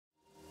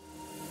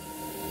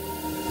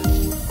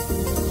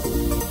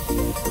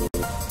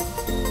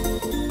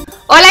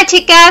Hola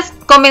chicas,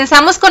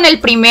 comenzamos con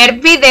el primer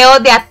video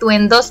de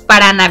atuendos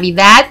para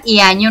Navidad y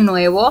Año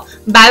Nuevo.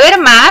 Va a haber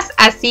más,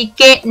 así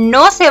que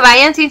no se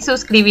vayan sin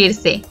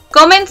suscribirse.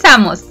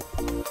 ¡Comenzamos!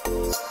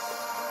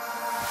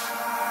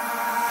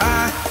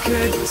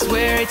 Could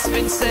swear it's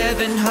been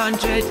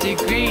 700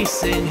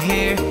 degrees in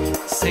here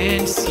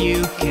since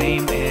you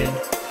came in.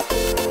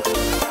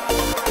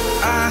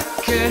 I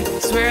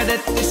could swear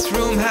that this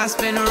room has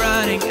been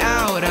running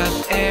out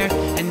of air,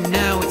 and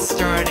now it's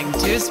starting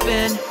to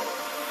spin.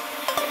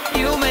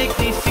 You make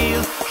me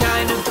feel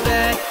kinda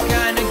bad,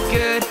 kinda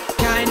good,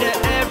 kinda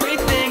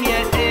everything,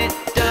 yet it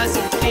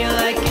doesn't feel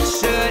like it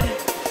should.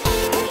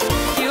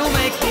 You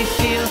make me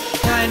feel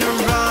kinda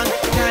wrong,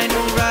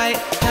 kinda right,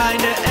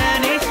 kinda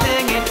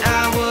anything, and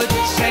I would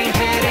change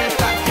it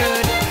if I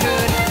could.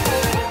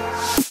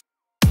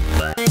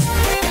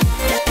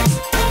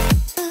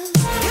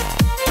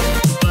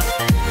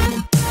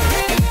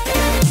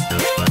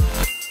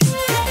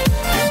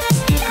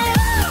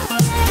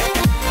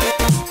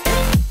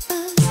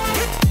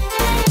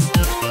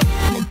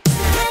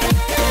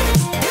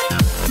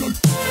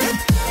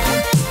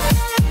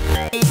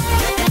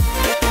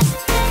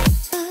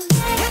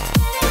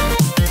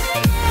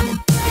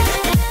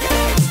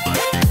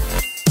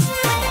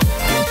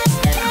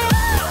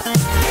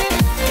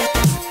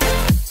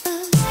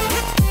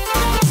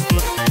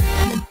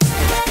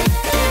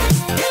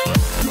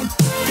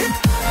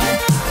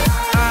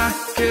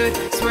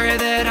 Swear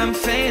that I'm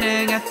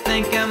fainting, I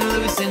think I'm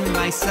losing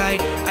my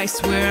sight, I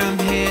swear I'm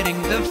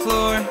hitting the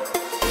floor.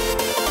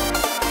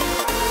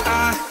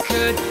 I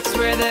could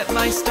swear that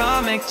my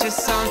stomach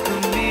just sunk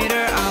a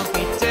meter, I'll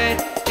be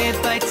dead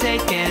if I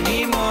take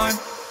any more.